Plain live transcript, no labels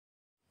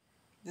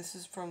This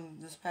is from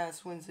this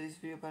past Wednesday's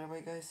video, by the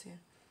way, guys. Yeah.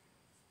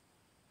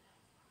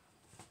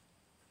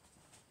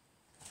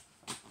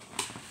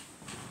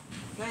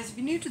 Guys, if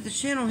you're new to the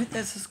channel, hit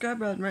that subscribe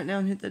button right now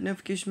and hit that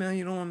notification bell.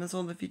 You don't want to miss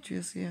all the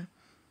features. Yeah.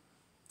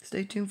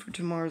 Stay tuned for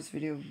tomorrow's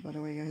video, by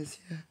the way, guys.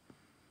 Yeah.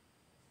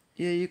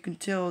 Yeah, you can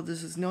tell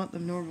this is not the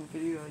normal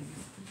video I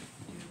used to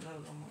do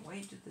on my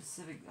way to the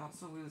Civic.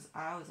 Also,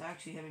 I was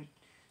actually heading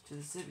to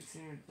the Civic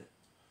Center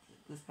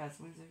this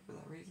past Wednesday for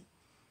that reason.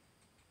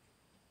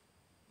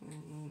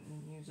 And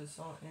you just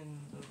saw in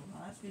the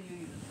last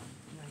video,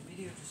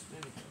 just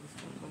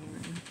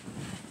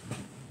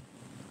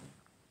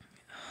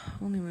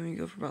only let me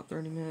go for about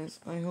 30 minutes.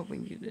 I'm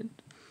hoping you did.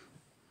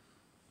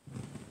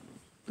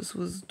 This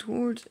was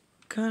towards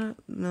that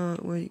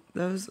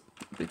was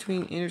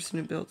between Anderson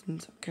and Belton,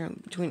 South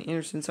Carolina. Between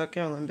Anderson, South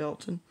Carolina and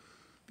Belton.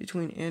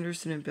 Between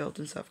Anderson and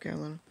Belton, South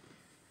Carolina.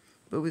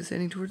 But we're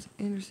heading towards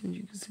Anderson,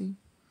 you can see.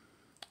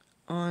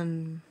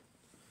 On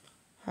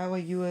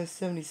Highway US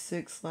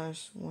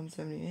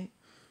 76/178.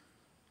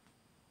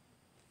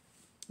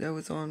 That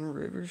was on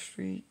River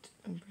Street,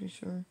 I'm pretty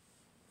sure.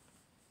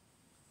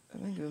 I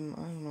think it was,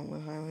 I don't know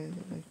what highway it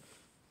is.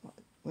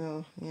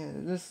 Well, yeah,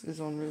 this is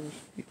on River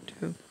Street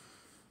too.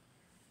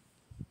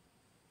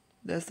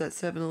 That's that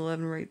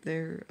 7-Eleven right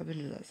there. I've been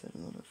to that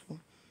 7-Eleven before.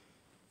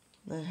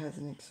 That has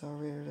an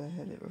accelerator. That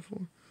had it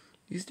before.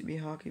 Used to be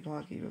Hockey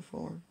Pocky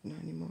before.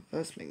 Not anymore.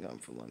 That's been gone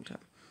for a long time.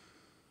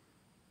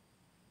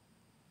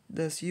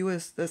 That's the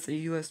US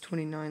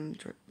 29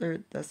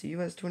 there. That's the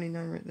US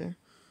 29 right there.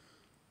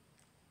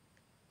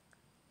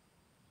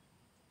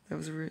 That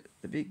was the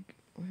Big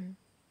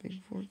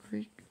Fork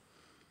Creek.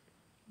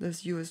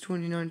 That's US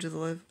 29 to the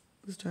left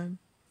this time.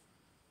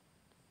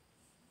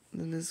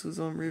 Then this was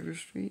on River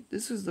Street.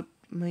 This was the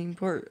main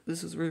part.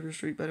 This was River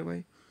Street, by the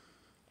way.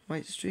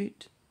 White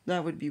Street.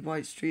 That would be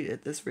White Street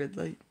at this red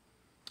light.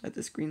 At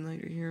this green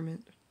light right here, I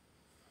meant.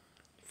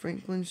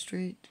 Franklin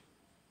Street.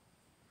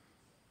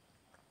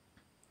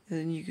 And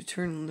then you could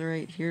turn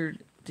right here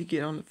to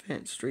get on the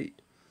Fence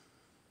Street.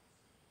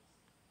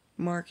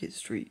 Market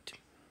Street.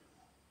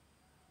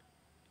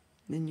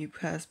 Then you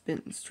pass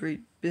Benton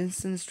Street.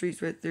 Benson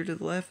Street's right there to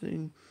the left,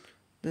 and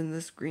then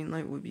this green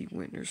light would be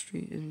Winter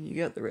Street, and you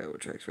got the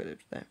railroad tracks right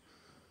after that.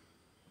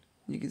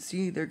 You can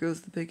see there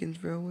goes the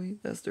Pickens Railway.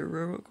 That's their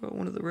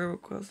one of the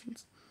railroad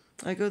crossings.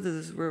 I go to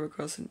this railroad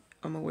crossing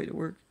on my way to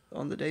work.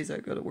 On the days I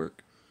go to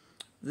work,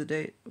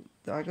 I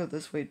go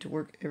this way to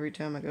work every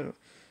time I go to.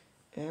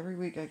 Every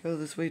week I go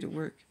this way to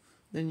work.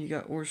 Then you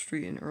got Orr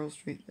Street and Earl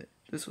Street.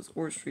 This was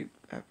Orr Street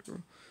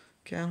after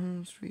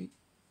Calhoun Street,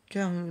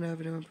 Calhoun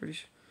Avenue. I'm pretty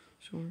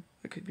sure.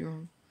 I could be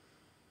wrong.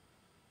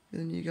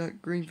 Then you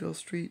got Greenville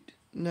Street,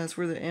 and that's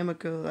where the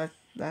Amoco.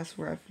 That's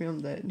where I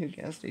filmed that new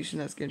gas station.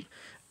 That's good,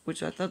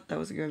 which I thought that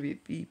was going to be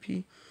a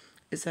BP.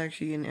 It's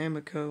actually an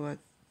Amoco. I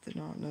did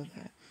not know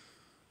that.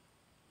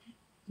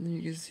 And then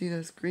you can see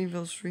that's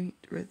Greenville Street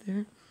right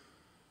there.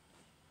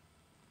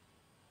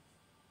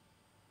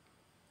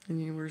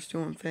 And we're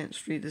still on Fant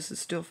Street. This is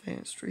still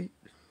Fant Street.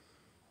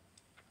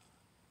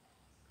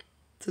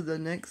 To the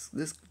next,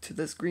 this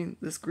green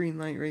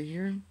light right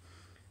here,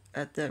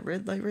 at that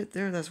red light right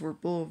there. That's where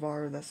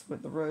Boulevard. That's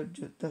what the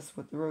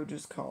road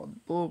just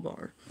called,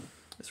 Boulevard.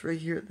 It's right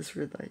here at this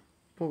red light,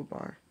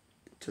 Boulevard.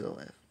 To the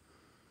left,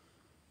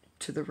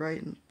 to the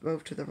right, and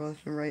both to the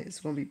left and right. It's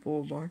gonna be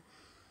Boulevard.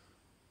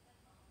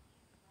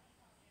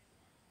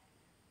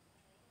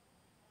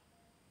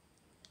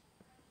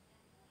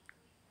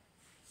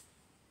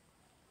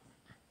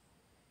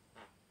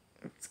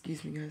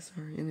 Excuse me, guys,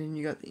 sorry. And then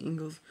you got the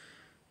Ingalls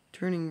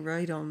turning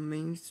right on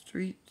Main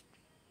Street.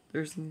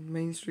 There's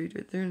Main Street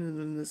right there, and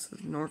then this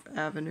is North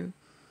Avenue.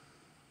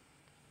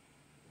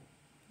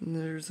 And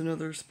there's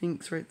another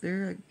Spinks right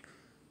there.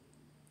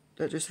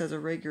 That just has a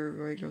regular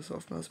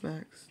softmax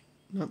max.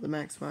 Not the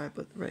Max 5,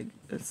 but the reg.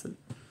 That's it.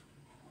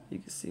 You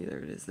can see there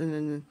it is. And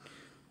then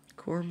the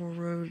Corridor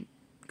Road,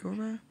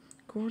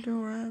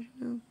 Corridor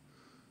Avenue.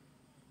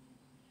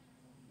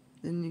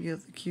 Then you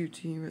get the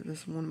QT, right?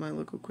 This is one of my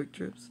local quick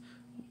trips.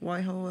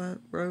 Whitehall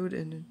Road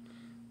and then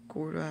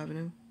Corridor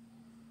Avenue.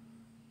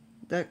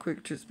 That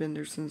quick trip's been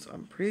there since,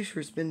 I'm pretty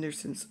sure it's been there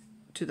since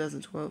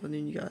 2012. And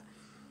then you got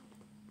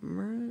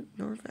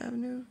North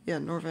Avenue? Yeah,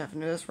 North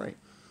Avenue, that's right.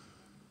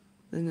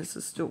 Then this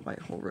is still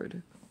Whitehall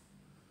Road.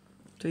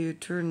 So you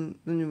turn,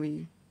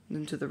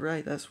 then to the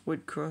right, that's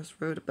Woodcross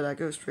Road. But I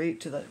go straight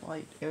to that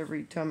light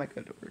every time I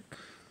go to work.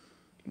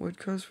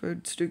 Woodcross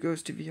Road still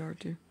goes to VR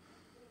too.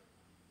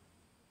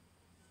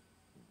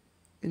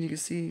 And you can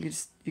see,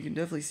 you can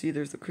definitely see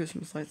there's the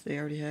Christmas lights they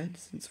already had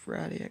since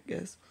Friday, I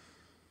guess.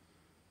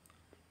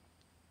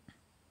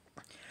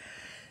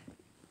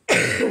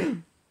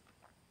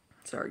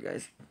 Sorry,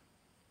 guys.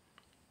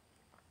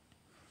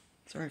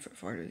 Sorry if I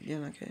farted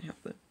again, I can't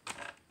help it.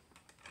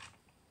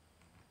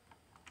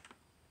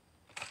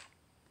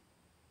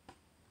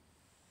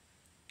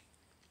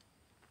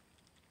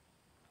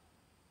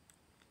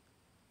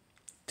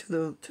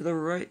 To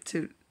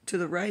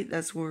the right,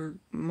 that's where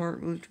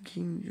Martin Luther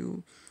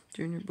King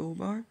Jr.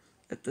 Boulevard,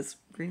 at this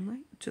green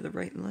light, to the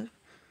right and left.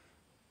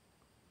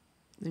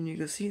 Then you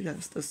go see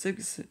that's the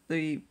Civic,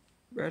 the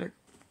right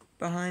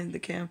behind the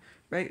cam,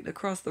 right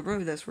across the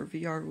road. That's where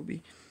VR will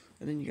be.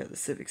 And then you got the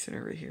Civic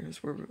Center right here.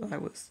 That's where I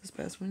was this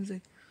past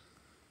Wednesday.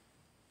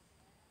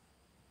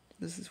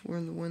 This is one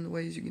of the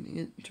ways you can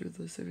enter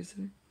the Civic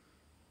Center.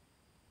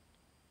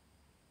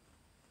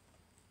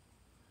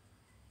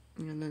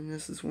 And then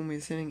this is when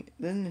we're sending.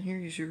 Then here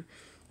is your.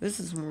 This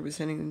is when we're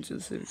sending into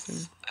the Civic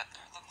Center.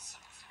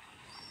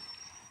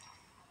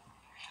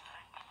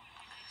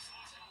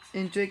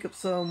 And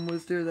Jacob's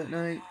was there that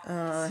night.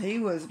 He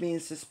was being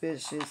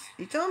suspicious.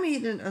 He told me he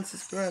didn't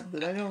unsubscribe,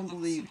 but I don't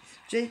believe.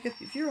 Jacob,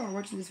 if you're all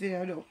watching this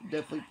video, I don't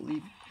definitely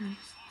believe you.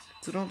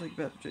 So don't think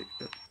about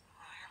Jacob.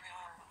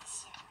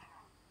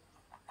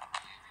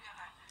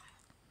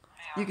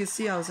 You can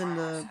see I was in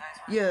the...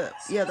 Yeah,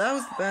 that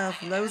was the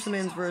bathroom. That was the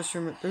men's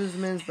restroom. There's the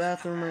men's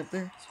bathroom right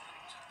there.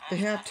 They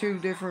have two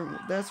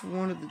different... That's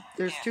one of the...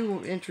 There's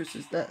two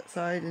entrances, that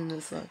side and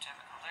this side.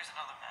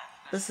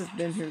 This has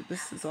been here.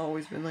 This has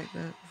always been like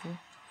that before.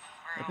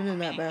 I've been in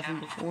that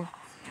bathroom before.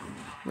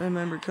 I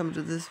remember coming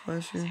to this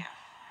last year.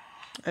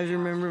 I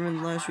remember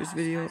in last year's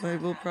video. I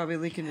will probably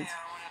link it.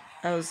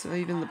 I was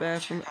leaving the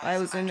bathroom. I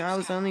was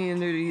only in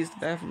there to use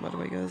the bathroom, by the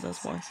way, guys.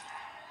 That's why.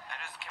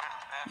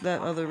 That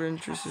other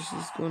entrance is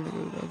just going to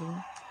go to the other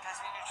one.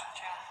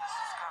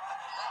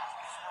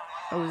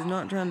 I was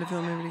not trying to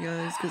film everybody,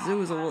 guys, because it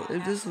was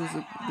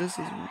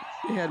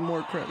they had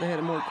more crowd. They had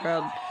a more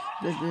crowd.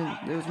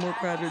 There was more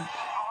crowded.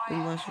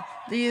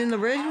 In the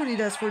red hoodie,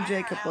 that's where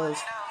Jacob was.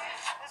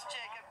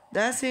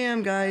 That's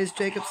him, guys.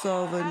 Jacob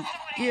Sullivan.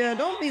 Yeah,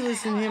 don't be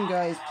listening to him,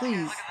 guys,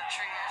 please.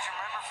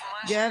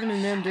 Gavin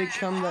and them did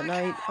come that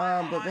night,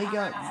 but they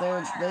got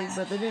there.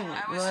 But they didn't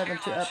arrive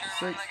until after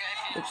 6,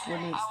 which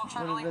wouldn't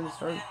have been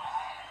started.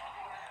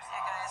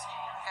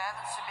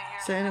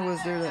 Santa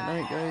was there that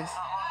night, guys.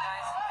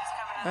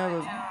 I have a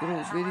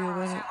little video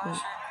about it,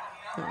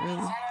 but not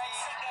really.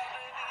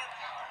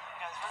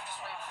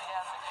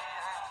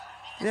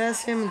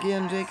 That's him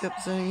again, Jacob,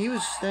 saying he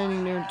was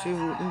standing there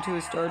until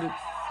it started.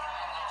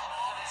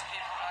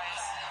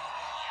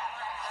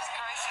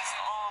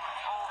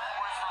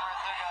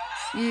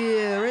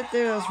 Yeah, right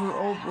there, that's her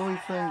old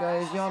boyfriend,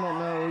 guys. Y'all don't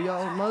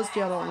know. Most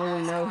y'all don't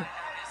really know.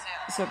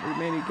 Except for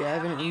maybe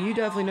Gavin. And you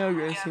definitely know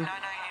Gracie.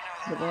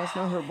 But that's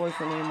not her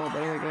boyfriend anymore,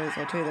 by the way, guys.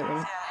 I'll tell you that right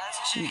now.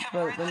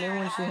 But the new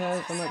one she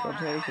has, I'm not going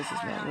to tell you because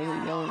it's not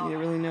really young. You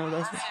really know.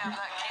 That's what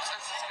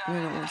I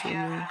don't want you to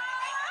know.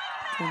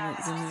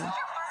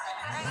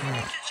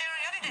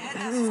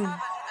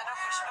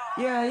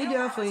 Yeah,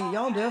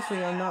 y'all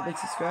definitely have not been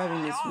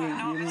subscribing this week.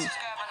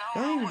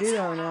 Y'all need to do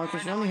that right now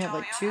because you only have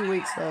like 2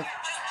 weeks left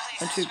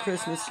until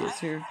Christmas gets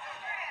here.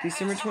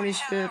 December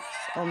 25th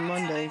on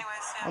Monday.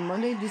 On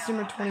Monday,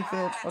 December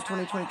 25th of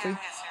 2023.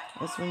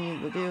 That's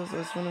when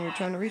that's when we're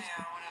trying to reach.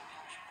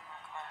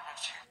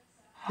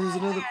 Here's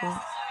another point.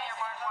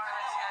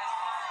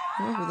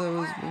 Whatever that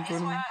was in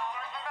front of me.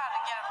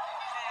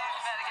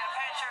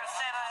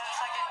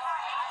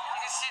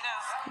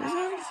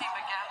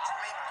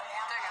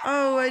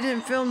 Oh, I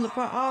didn't film the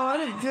part. Oh, I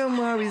didn't film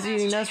when I was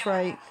eating. That's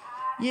right.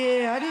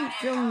 Yeah, I didn't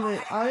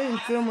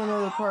film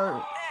another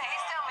part.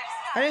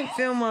 I didn't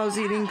film while I was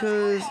eating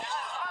because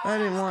I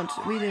didn't want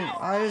to.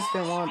 I just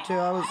didn't want to.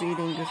 I was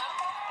eating because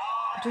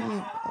it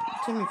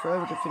took me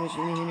forever to finish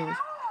eating anyways.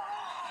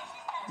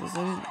 Because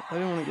I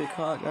didn't want to get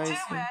caught, guys.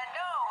 So.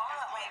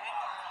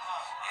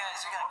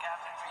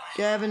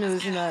 Gavin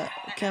was in that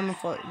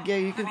camouflage. Yeah,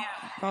 you could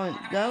probably.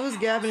 That was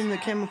Gavin in the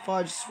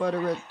camouflage sweater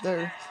right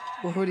there.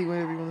 Or hoodie,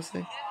 whatever you want to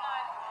say.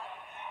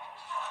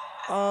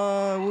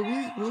 I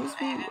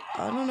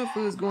don't know if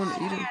we was going to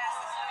eat it.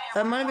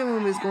 That might have been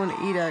when we was going to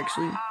eat,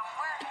 actually.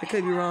 I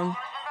could be wrong.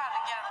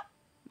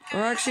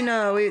 Or actually,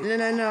 no,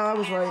 no, I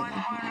was right.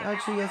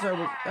 Actually, yes, I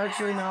was.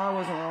 Actually, no, I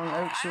wasn't wrong.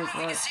 I actually was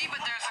right.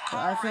 But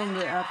I filmed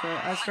it after.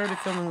 I started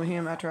filming with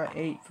him after I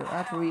ate.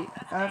 After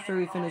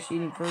we finished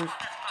eating first.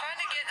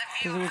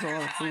 Because it was a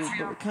lot of food,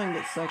 but we kind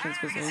of get seconds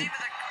because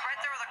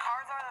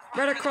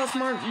right across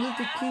Martin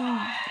Luther King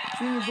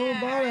Jr.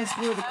 Boulevard, that's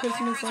where the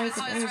Christmas lights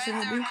of Anderson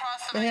will be.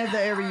 They have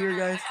that every year,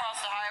 guys.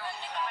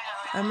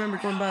 I remember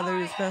going by there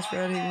this past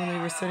Friday when they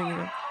were setting it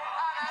up.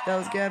 That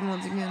was Gavin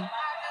once again.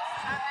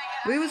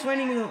 We was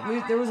waiting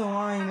there was a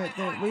line right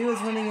there. We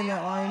was waiting in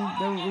that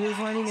line. We was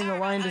waiting in the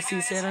line to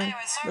see Santa.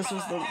 This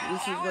was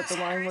what the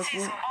line was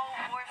for.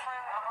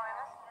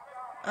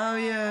 Oh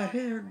yeah,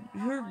 her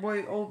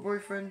old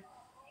boyfriend,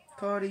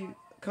 Cody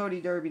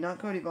Derby, not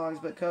Cody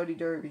Vlogs, but Cody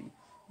Derby.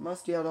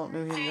 Most of y'all don't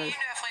know him, guys.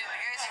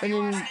 And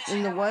then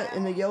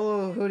in the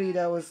yellow hoodie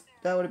that would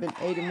have been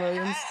Aiden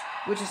Williams,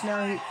 which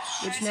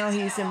now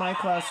he's in my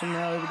classroom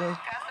now every day.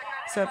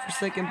 Except for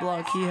second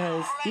block, he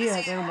has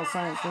animal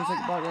science in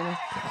second block right now.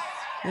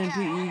 In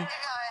PE.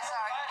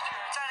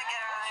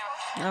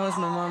 That was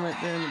my mom right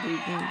there in the blue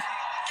jeans.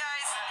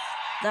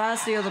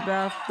 That's the other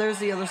bath. There's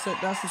the other set.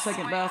 That's the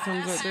second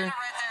bathroom right there.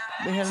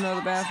 They had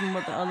another bathroom,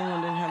 but the other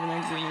one didn't have an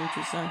exit and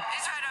entry sign.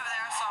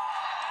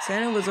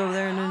 Santa was over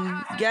there, and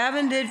then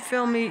Gavin did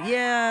film me.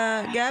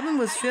 Yeah, Gavin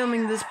was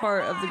filming this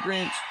part of the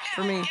Grinch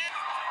for me.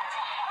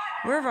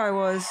 Wherever I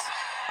was.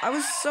 I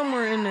was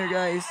somewhere in there,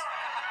 guys.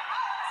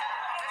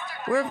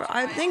 Wherever,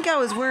 I think I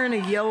was wearing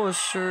a yellow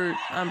shirt.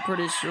 I'm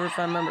pretty sure if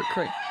I remember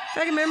correct. If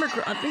I can remember,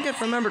 I think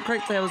if I remember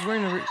correctly, I was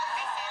wearing a.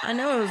 I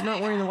know I was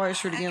not wearing the white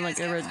shirt again, like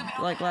I read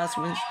like last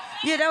week.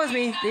 Yeah, that was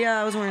me.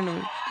 Yeah, I was wearing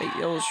a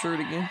yellow shirt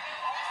again.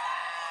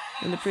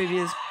 In the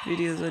previous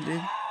videos I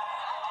did.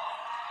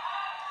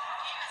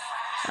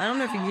 I don't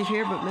know if you can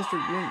hear, but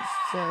Mr. Grinch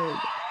said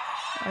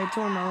I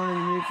told him I wanted a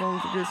new phone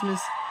for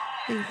Christmas.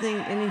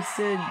 And he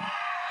said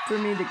for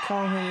me to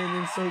call him and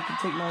then so he could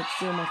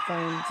steal my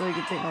phone, so he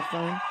could take my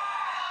phone.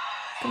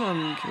 Come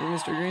on,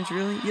 Mr. Grinch,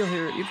 really? You'll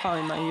hear it. You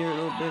probably might hear it a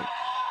little bit.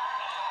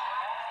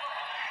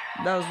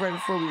 That was right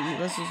before we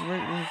was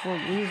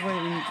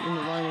waiting in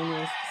the line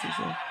anyways.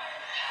 So.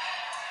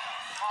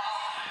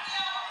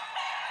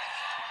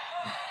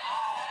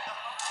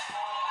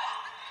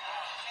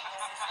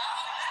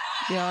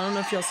 Yeah, I don't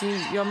know if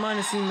y'all might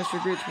have seen Mr.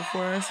 Grinch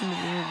before. I've seen the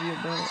movie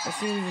about it. I've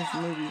seen this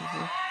movie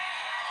before.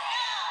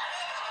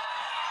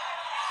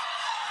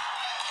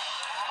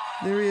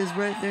 There he is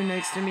right there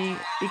next to me.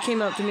 He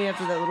came up to me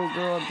after that little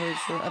girl, I'm pretty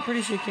sure. I'm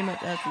pretty sure he came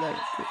up after that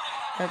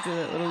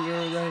little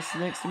girl that was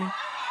next to me.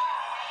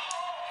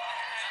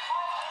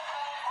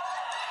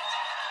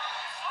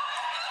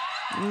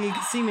 And you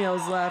can see me, I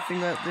was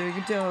laughing right there. You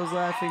can tell I was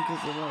laughing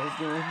because of what I was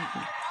doing.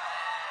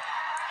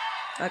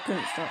 I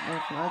couldn't stop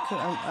laughing.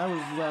 I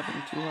was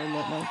laughing too hard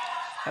that night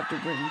after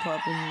Britton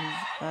popping his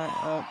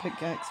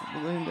pickaxe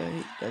balloon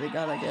that he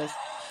got, I guess.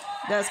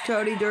 That's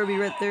Cody Derby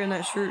right there in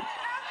that shirt.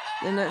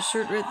 In that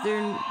shirt right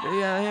there.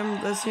 Yeah,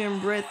 that's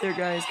him right there,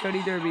 guys.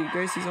 Cody Derby.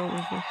 Gracie's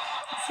over for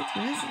 6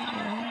 minutes and a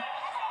half.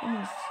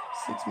 Almost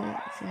 6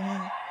 minutes and a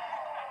half.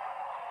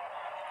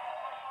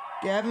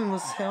 Gavin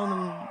was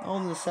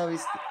holding the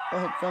Sally's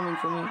filming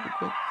for me real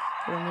quick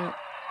for a minute.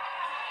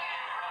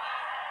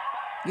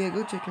 Yeah,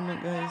 go check him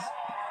out, guys.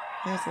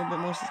 He has a little bit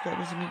more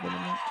subscribers than me, but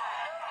I'm not.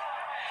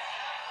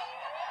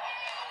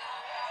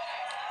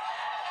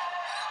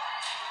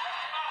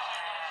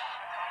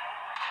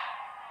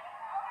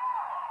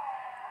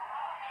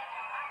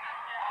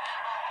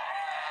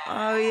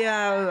 Oh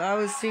yeah, I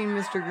was seeing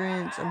Mr.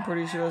 Grinch. I'm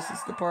pretty sure this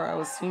is the part I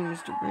was seeing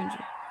Mr. Grinch.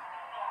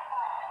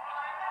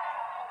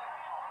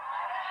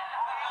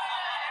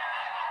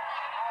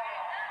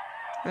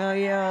 Oh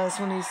yeah, that's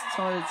when he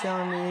started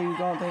telling me he was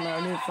going to take my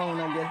new phone,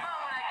 I guess.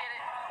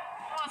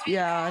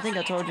 Yeah, I think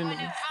I told you.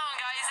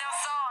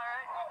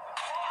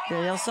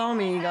 Yeah, y'all saw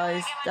me,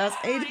 guys. That's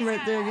Aiden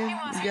right there again.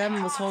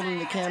 Gavin was holding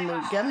the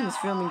camera. Gavin was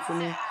filming for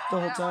me the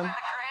whole time.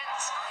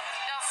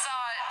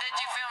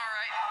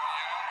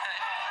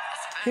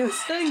 He was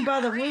standing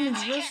by the women's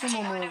restroom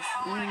almost.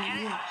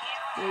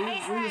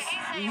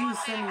 He was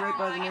standing right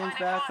by the men's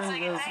bathroom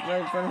that was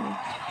right in front of me.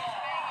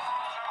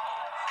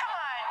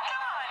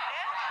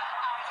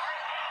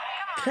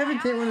 Kevin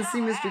didn't want to see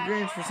Mr.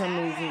 Grinch for some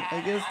reason.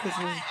 I guess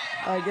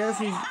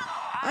he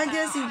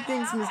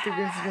thinks Mr.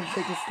 Grinch is gonna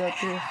take a step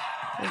here.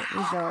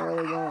 He's not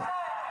really going.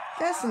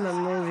 That's in the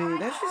movie.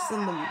 That's just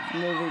in the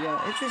movie, guy.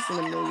 It's just in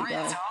the movie,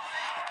 guy.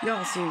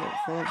 Y'all seen it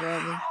before,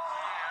 probably.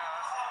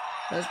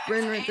 That's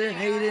Bryn right there, Aiden.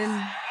 Aiden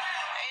Williams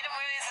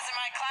is in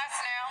my class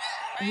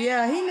now.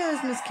 Yeah, he knows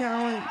Miss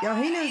Cowan. Yeah,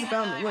 he knows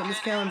about what Miss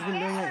Cowan's been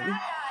doing lately.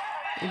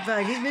 In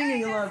fact, he's been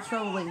getting a lot of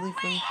trouble lately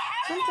from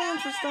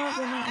sometimes for stuff,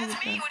 but not all the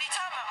time. What are you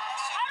talking about?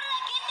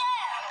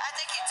 How did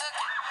I get that? I think he took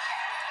it.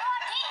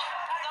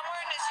 I'm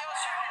wearing this yellow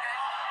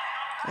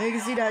shirt. You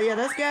can see that. Yeah,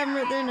 that's Gavin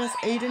right there, and that's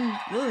Aiden.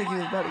 Looked like he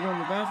was about to go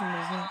in the bathroom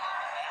or something.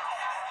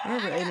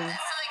 Wherever Aiden.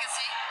 That's the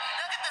legacy.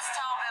 Look at this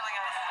tall belly,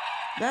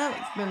 guys.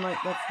 That's been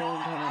like that for a long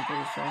time, I'm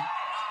pretty sure.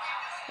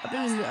 I've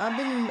been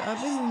in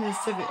the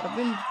Civic. I've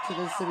been to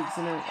the Civic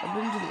Center.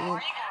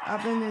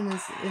 I've been in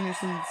this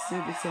Anderson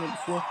Civic Center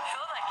before.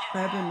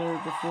 I've been there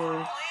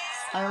before.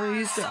 I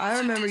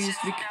remember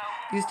used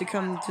to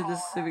come to the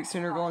Civic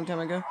Center a long time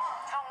ago,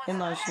 and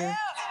last year.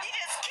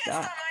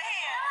 Yeah.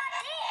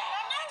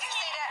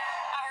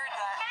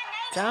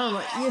 Sound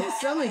like he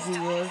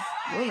was.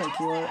 Looked like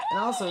he was, and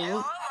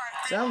also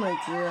sound like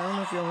he was. I don't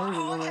know if y'all heard it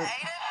or not.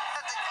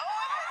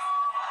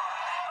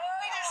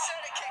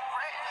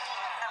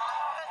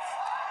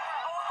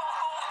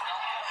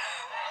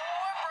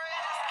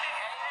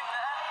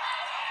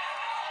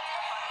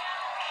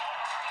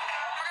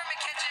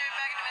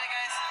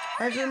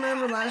 I just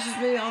remember last year's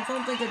video. I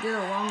don't think I did a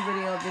long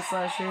video of this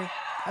last year.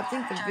 I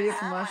think the video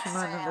from last year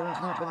might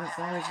have not been as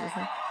long as this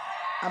one.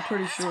 I'm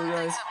pretty sure,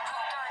 guys.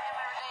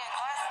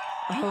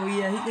 Oh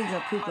yeah, he thinks I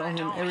pooped on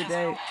him every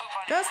day.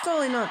 That's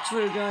totally not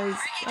true, guys.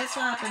 That's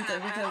what happens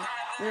every time.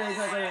 The days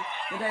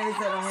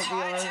that I don't have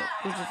the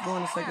which is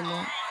going to second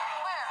month.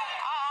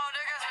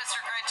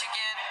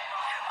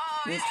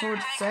 Yeah,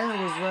 towards Santa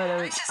was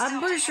right over. I'm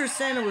pretty sure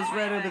Santa was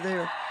right over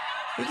there.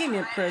 He gave me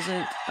a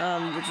present,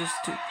 which is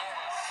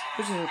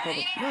a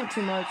couple, not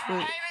too much,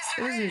 but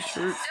it was his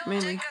shirts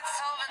mainly.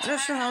 I'm not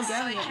sure how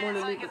Gavin got more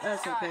than me, but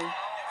that's okay.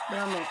 But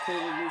I'm okay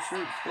with new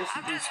shirts,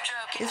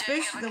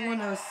 especially the one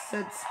that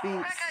said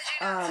Spinks,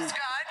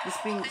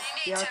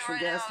 the actual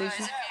gas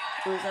station.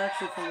 It was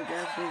actually from the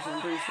gas station,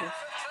 I'm pretty sure.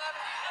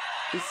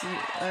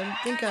 I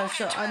think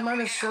I might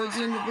have showed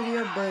you in the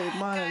video, but it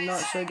might have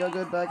not showed you. I'll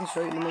go back and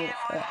show you in a minute.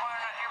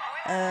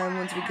 And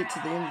once we get to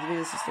the end of the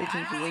video, so stay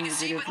tuned for the end of the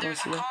video if you want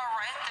to see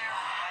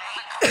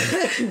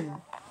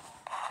that.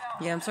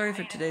 Yeah, I'm sorry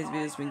for today's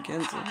video. It's been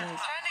canceled, guys.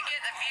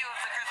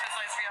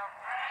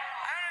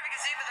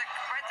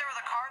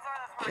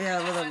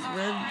 Yeah, with the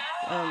red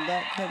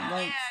back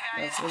headlights,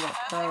 that's where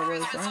that car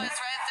was at.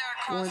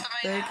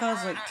 They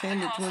cost like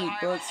 10 to 20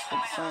 bucks for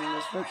the sign.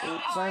 That's what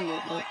the sign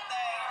looked like.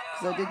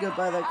 Because I did go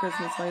buy that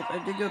Christmas light. I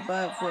did go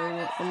buy it before I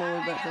went on my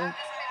way back home.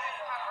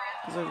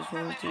 Because I just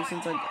wanted to,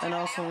 since and I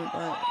also went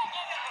by it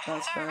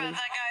last Friday.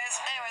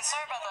 Anyway,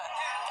 sorry about that.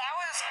 That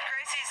was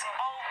Gracie's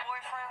old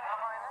boyfriend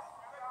behind us.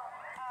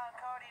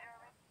 Cody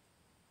Derby.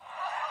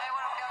 Hey,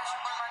 what up, guys?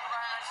 Your boy Michael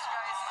Bryan.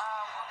 Guys,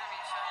 we're gonna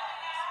be showing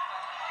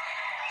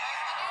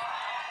you.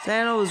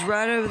 Santa was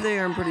right over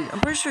there. I'm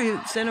pretty sure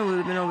Santa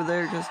would have been over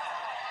there because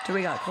till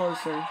we got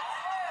closer.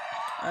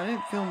 I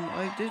did film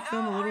a little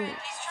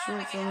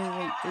shorts, only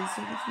like 3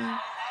 seconds now.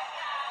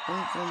 I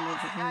didn't film much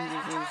of him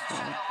because it was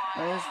fun.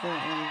 I just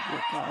didn't want to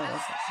get caught.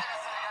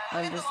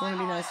 I just want to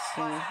be nice to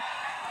Santa.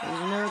 Because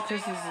you know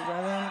Christmas is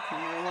right around the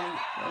corner. I want to get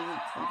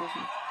presents on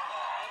Christmas.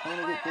 I want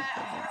to get good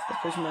presents,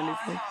 especially my new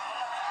phone.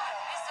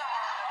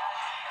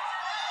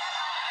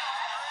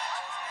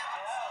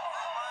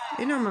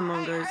 You know my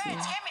mom goes here.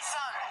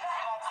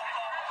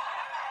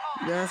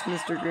 That's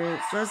Mr.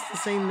 Grinch. That's the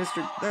same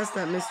Mr. That's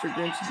that Mr.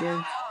 Grinch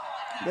again.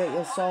 That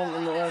you saw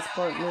in the last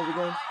part and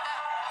everything.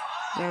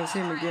 That was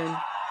him again.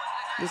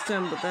 This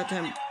time I was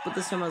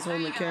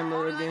holding the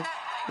camera again.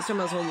 This time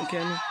I was holding the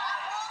camera.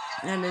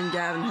 And then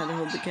Gavin had to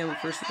hold the camera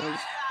for a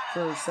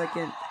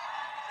second.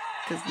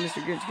 Because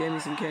Mr. Grinch gave me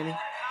some candy.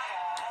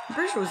 I'm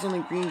pretty sure it was only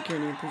green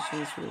candy. I'm pretty sure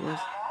that's what it was.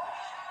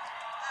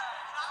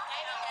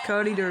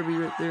 Cody Derby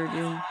right there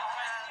again.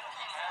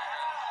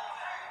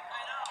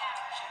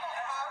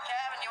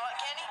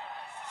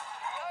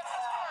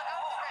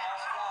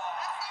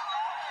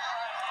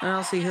 And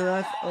I'll see he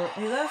left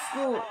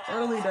school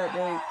early that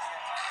day.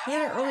 He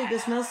had an early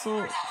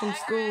dismissal from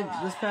school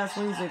this past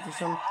Wednesday for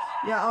some.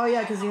 Yeah, oh yeah,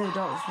 because he had a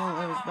doctor's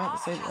appointment. I was about to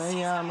say that. He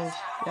had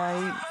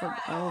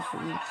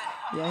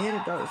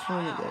a doctor's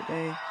appointment that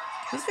day.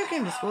 He still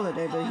came to school that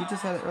day, but he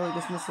just had an early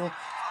dismissal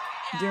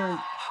during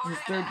his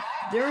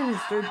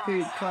third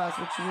period class,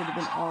 which would have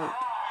been art.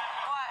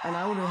 And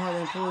I would have had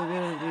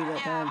employability that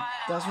time.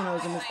 That's when I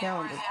was in his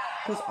calendar.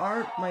 Because his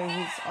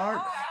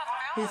art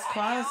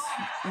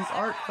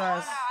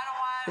class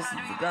is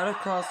right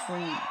across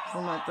from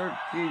my third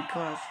period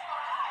class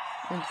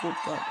and fourth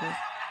class.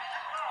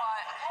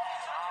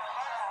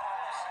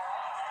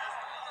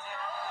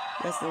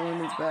 That's the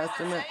women's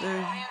bathroom right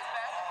there.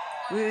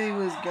 We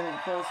was getting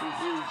closer.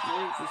 We was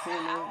waiting for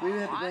Santa. We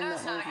had to bring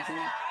that one for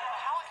Santa.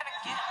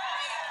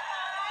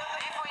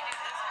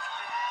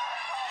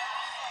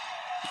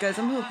 Guys,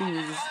 I'm hoping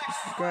you just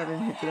subscribe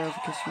and hit the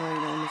notification bell so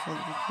you don't miss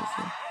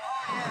notifications.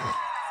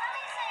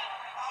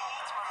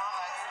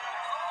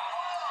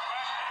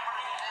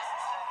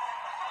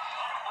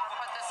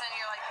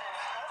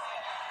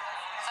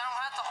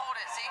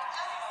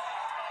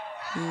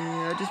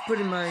 Yeah, I just put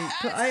in my.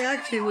 I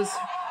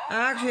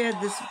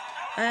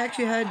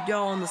actually had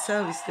y'all on the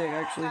selfie stick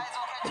actually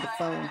with the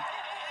phone.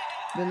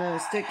 Then I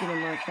was sticking in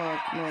my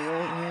pocket, my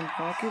right hand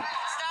pocket.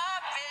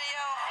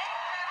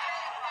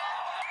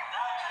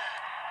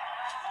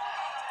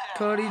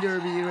 Cody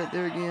Derby right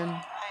there again.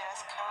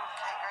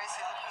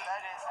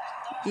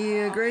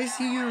 Yeah,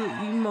 Gracie, you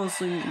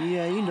mostly,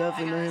 yeah, you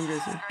definitely know him,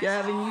 Gracie.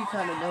 Gavin, you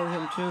kind of know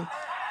him too.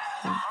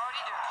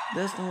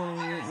 That's the one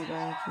we went with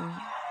actually.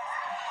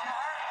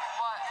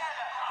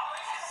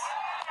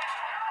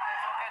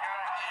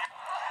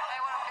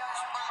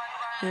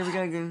 Here we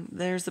go again.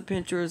 There's the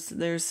pictures.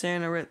 There's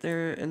Santa right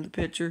there in the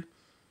picture.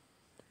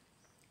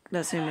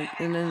 That's him.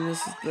 And then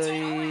this is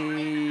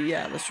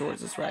the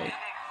shorts. That's right.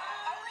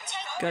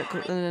 And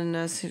then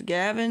that's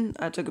Gavin.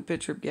 I took a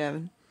picture of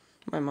Gavin.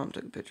 My mom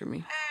took a picture of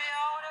me.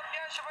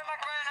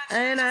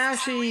 And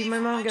my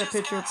mom got a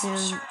picture of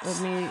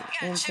me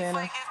and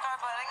Santa.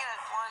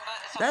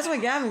 That's what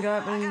Gavin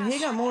got, but he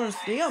got more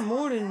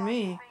than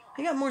me.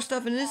 He got more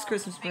stuff in this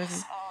Christmas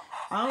present.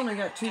 I only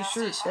got 2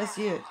 shirts. That's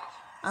it.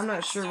 I'm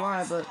not sure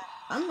why, but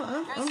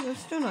I'm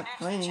still not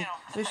complaining.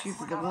 Especially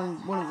for the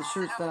one of the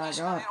shirts that I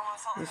got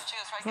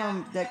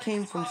that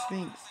came from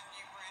Sphinx.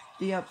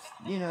 The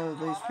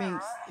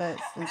Sphinx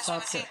that's in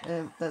South.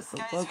 That's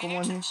the local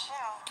one here.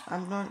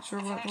 I'm not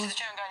sure what it was.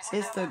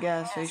 It's the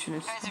gas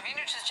station.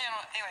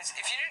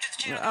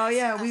 Oh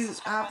yeah,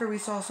 after we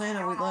saw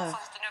Santa, we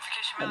left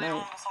at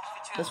night.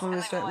 That's when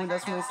we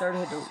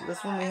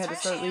had to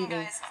start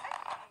leaving.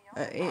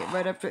 At 8,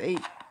 right after 8.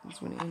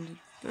 That's when it ended.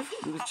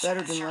 It was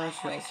better than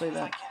last year, I'll say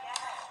that.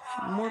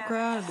 More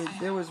crowded.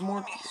 It was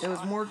more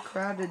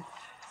crowded.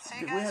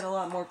 We had a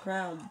lot more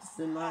crowds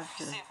than last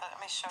year.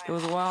 There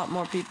was way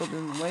more people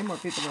than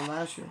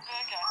last year.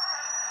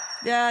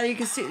 Yeah, you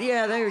can see.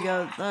 Yeah, there we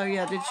go. Oh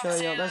yeah, I did show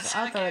you. I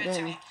thought I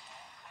didn't.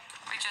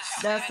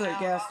 That's the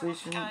gas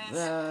station.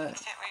 I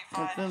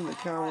filmed the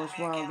car wash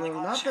a while ago.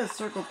 Not the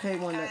Circle K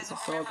one that I saw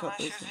a couple of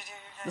days ago.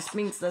 The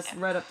Sphinx, that's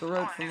right up the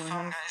road from my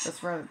house.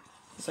 That's right.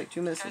 It's like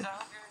 2 minutes away.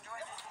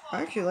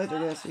 I actually like the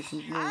gas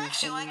station. I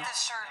actually like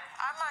this shirt.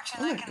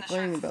 I'm not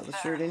complaining about the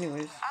shirt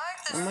anyways.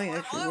 I I might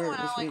actually wear it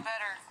this week.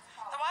 better.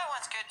 The white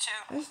one's good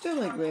too. I still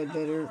like red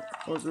better,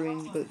 or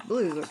green, but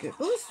blue is okay.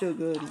 Blue's still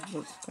good,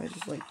 but I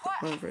just like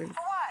my favorite. For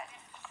what?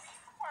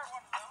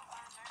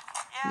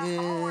 Yeah,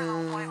 Yeah, I'll wear the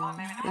white one,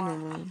 maybe I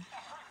don't know.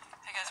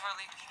 Hey guys, we're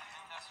leaving.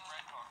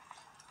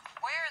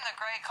 We're in the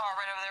gray car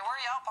right over there. Where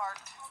y'all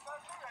parked?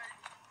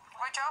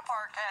 Where'd y'all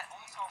park at?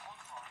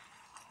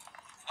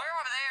 We're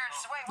over there.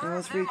 Wait, we're Oh,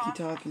 over it's there, Ricky Mom.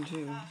 talking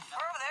too. We're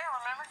over there,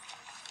 remember?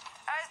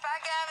 Guys, bye,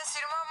 Gavin.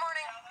 See you tomorrow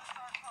morning.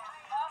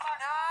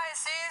 Guys,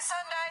 see you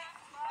Sunday.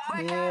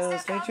 Wait, Yeah,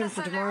 guys, stay tuned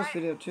for tomorrow's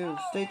video too.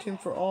 Stay tuned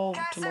for all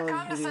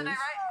tomorrow's videos. Sunday,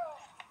 right?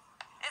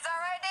 Is that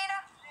right,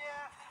 Dina?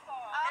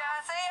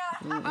 Yeah,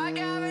 see ya. Bye,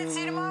 Gavin.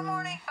 See you tomorrow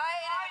morning. Bye,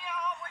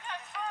 y'all. We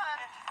had fun.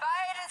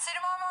 Bye, Aiden. See you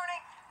tomorrow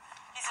morning.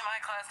 He's in my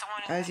class, the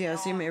one. Yeah, I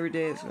see him every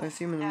day. So I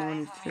see him in the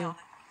mornings too.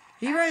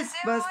 He rides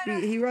bus.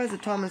 He rides a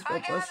Thomas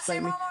bus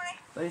like me,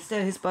 but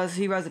instead of his bus,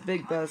 he rides a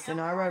big bus, and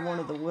I ride one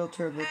of the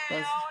wheelchair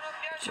buses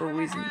for a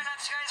reason.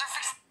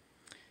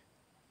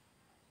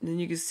 Then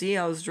you can see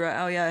I was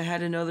driving. Oh yeah, I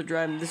had another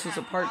driving. This was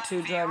a part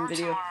 2 driving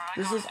video.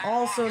 This was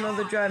also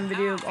another driving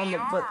video on the,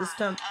 but this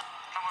time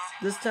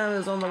it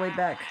was on the way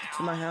back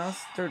to my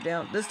house.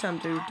 This time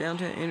to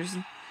downtown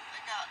Anderson.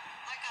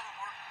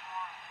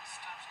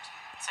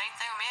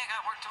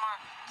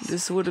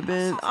 This would have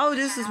been. Oh,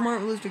 this is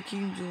Martin Luther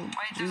King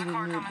Jr.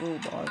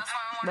 Boulevard,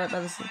 right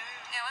by the sea.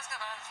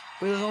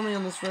 We was only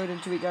on this road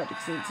until we got to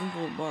Clinton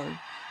Boulevard,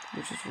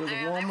 which is where the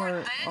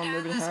Walmart on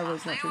Liberty Highway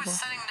is not too far.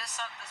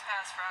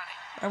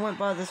 I went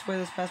by this way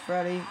this past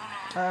Friday.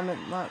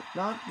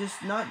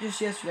 Not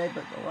just yesterday,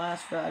 but the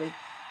last Friday,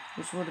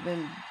 which would have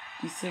been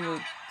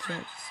December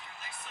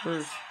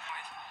 1st.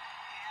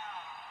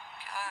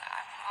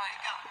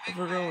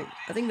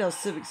 I think that was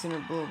Civic Center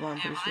Boulevard. I'm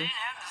pretty sure.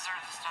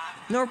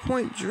 North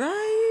Point Drive.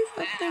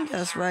 I think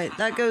that's right.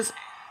 That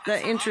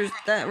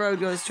road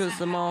goes towards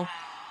the mall.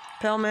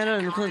 Palmetto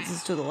and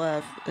Clinton's to the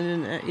left,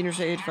 and then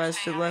Interstate 85 is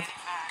to the left.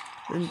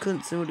 And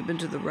Clinton would have been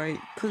to the right.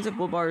 Clinton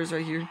Boulevard is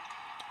right here.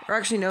 Or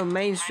actually, no,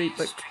 Main Street,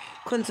 but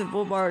Clinton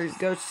Boulevard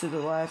goes to the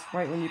left,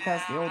 right when you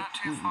pass the old,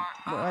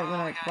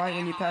 right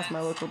when you pass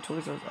my local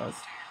Toys R Us.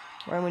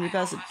 Right when you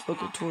pass the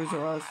local Toys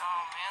R Us.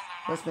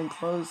 That's been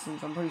closed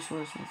since, I'm pretty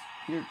sure, since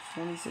year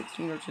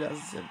 2016 or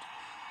 2017.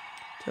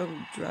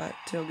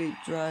 Tailgate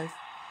Drive.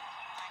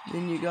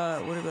 Then you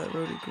got whatever that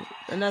road is called,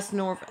 and that's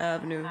North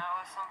Avenue.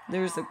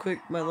 There's one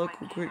of my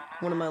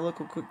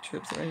local quick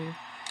trips right here.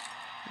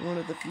 One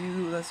of the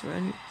few that's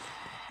right here.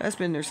 That's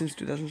been there since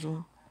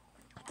 2012.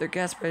 Their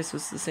gas price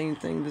was the same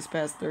thing this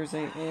past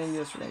Thursday and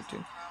yesterday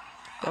too.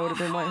 That would have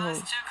been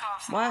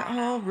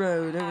Whitehall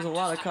Road. There was a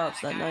lot of cops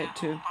that night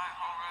too.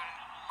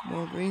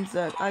 Walgreens.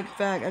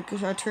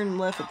 I turn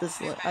left at this.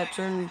 I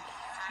turn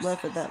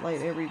left at that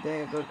light every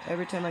day.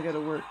 Every time I go to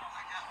work.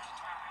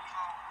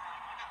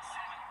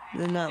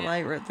 Then that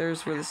light right there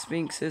is where the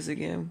Sphinx is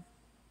again.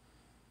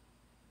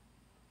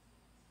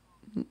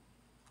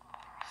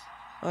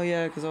 Oh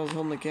yeah, because I was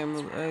holding the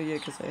camera. Oh yeah,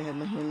 because I had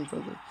my hand for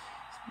the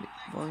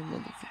volume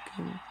of the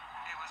camera.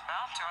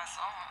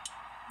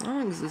 How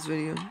long is this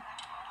video?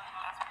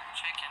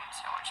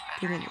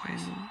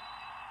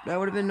 That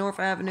would have been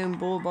North Avenue and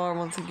Boulevard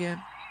once again.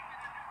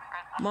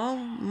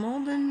 Marlin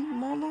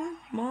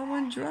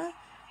Drive?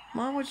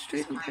 Marlin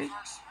Street, I'm pretty.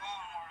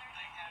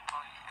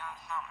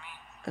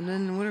 And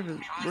then whatever,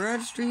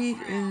 Broad Street,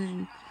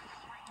 and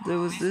there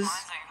was this.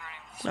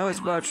 That was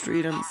Broad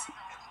Street.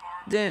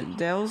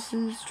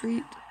 Delson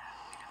Street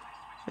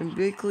and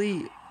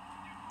Bickley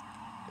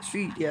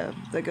Street. Yeah,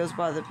 that goes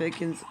by the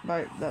Pickens.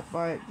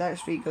 That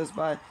street goes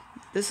by.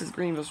 This is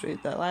Greenville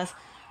Street. The last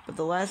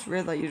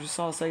red light you just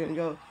saw a second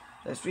ago.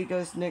 That street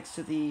goes next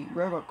to the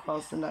railroad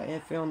crossing that I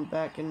had filmed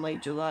back in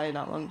late July,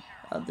 not long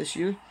this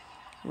year,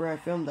 where I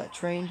filmed that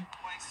train.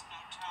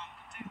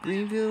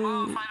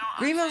 Greenville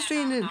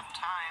Street, and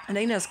I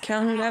think that's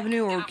Calhoun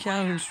Avenue or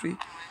Calhoun Street.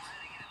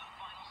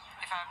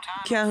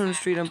 Calhoun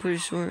Street, I'm pretty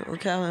sure, or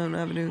Calhoun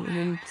Avenue, and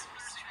then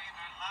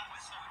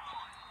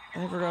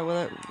I forgot what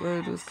that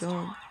road was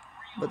called,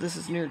 but this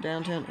is near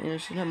downtown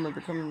Anderson. I remember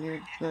coming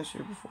here last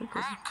year before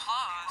Christmas.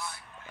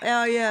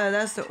 Oh yeah,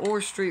 that's the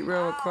Orr Street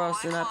Railroad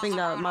crossing. I think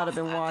that might have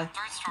been why.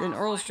 Then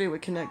Earl Street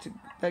would connect to,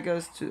 that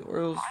goes to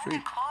Earl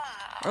Street.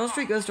 Earl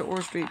Street goes to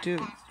Orr Street too.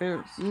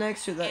 They're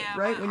next to that,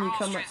 right when you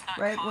come up,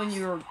 right when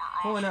you're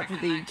pulling up to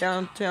the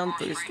downtown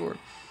thrift store.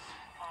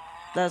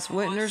 That's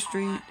Whitner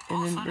Street,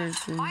 and then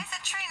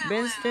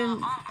Benston,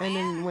 and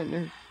then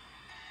Whitner.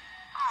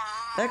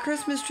 That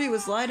Christmas tree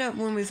was light up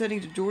when we was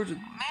heading to Georgia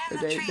the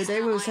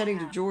day we was heading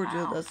to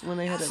Georgia. That's when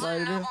they had it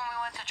lighted up.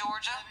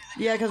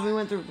 Yeah, because we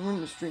went through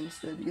Whitner Street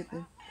instead to get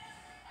there.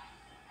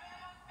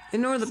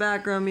 Ignore the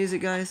background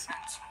music, guys.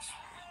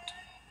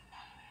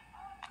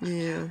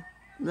 Yeah.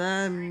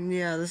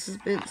 This is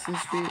Benson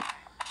Street.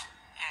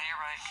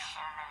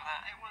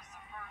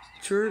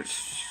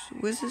 Church,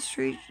 was it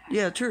Street?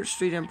 Yeah, Church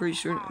Street, I'm pretty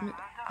sure.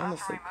 I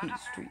almost said Peach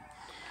Street.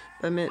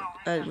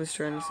 I was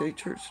trying to say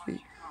Church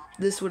Street.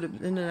 This would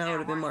have, and then that would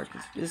have been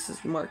Market. This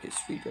is Market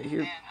Street right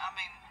here.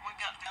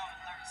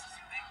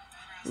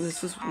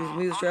 This was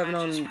we was driving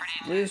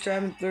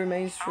through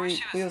Main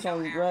Street. We was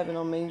driving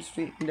on Main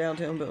Street in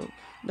downtown Bone,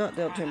 not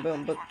downtown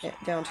Bone, but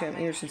downtown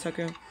Anderson, South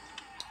Carolina.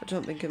 I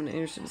don't think coming to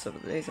Anderson some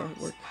of the days I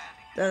work.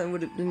 That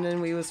would have, and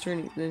then we was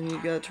turning. Then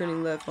you got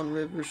turning left on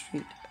River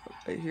Street,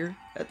 right here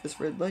at this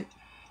red light.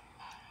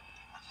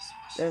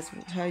 That's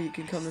how you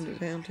can come into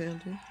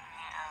downtown too.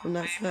 From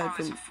that side,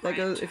 from that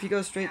goes. If you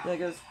go straight, that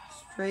goes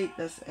straight.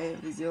 That's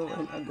Abbeville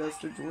and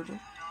Augusta, Georgia,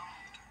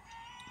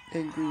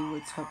 and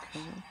Greenwood, South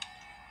Carolina.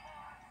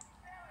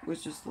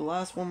 Which is the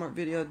last Walmart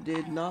video I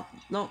did, not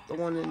the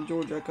one in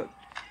Georgia I cut.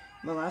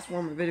 My last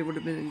Walmart video would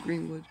have been in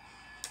Greenwood,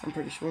 I'm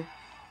pretty sure.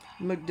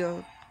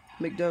 McDuffie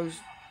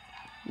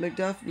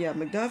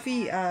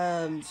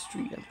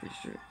Street, I'm pretty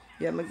sure.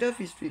 Yeah,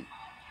 McDuffie Street.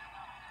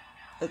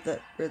 At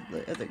that red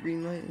light, at that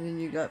green light, and then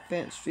you got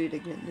Fant Street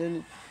again.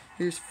 Then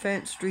here's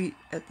Fant Street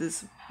at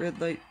this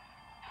red light,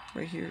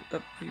 right here,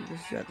 up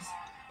here,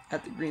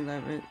 at the green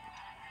light, right?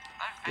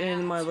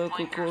 And my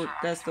local court,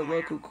 that's the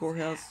local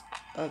courthouse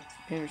of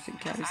Anderson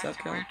County, South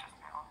Carolina.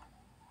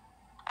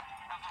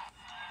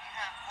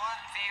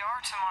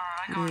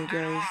 Yeah,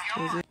 guys,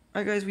 that's it.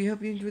 Alright, guys, we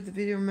hope you enjoyed the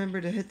video.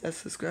 Remember to hit that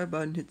subscribe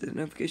button, hit the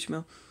notification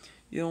bell.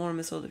 You don't want to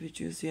miss all the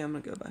videos. Yeah, I'm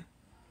gonna go bye.